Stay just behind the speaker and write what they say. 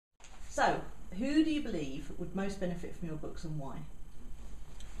So, who do you believe would most benefit from your books and why?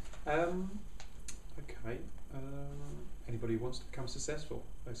 Okay. Anybody who wants to become successful,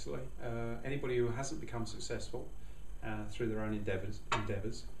 basically. Anybody who hasn't become successful through their own endeavours,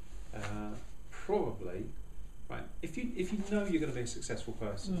 probably. Right. If you know you're going to be a successful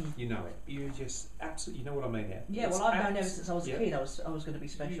person, you know it. You just absolutely, you know what I mean here. Yeah. Well, I've known ever since I was a kid. I was going to be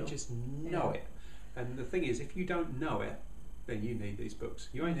special. You just know it. And the thing is, if you don't know it, then you need these books.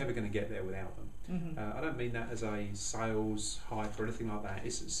 You ain't ever going to get there without them. I don't mean that as a sales hype or anything like that.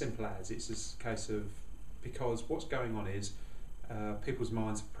 It's as simple as it's a case of, because what's going on is people's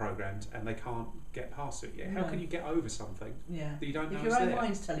minds are programmed and they can't get past it yet. How can you get over something that you don't know? If your own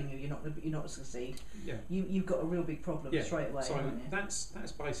mind's telling you you're not to succeed, you've got a real big problem straight away. So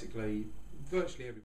that's basically virtually every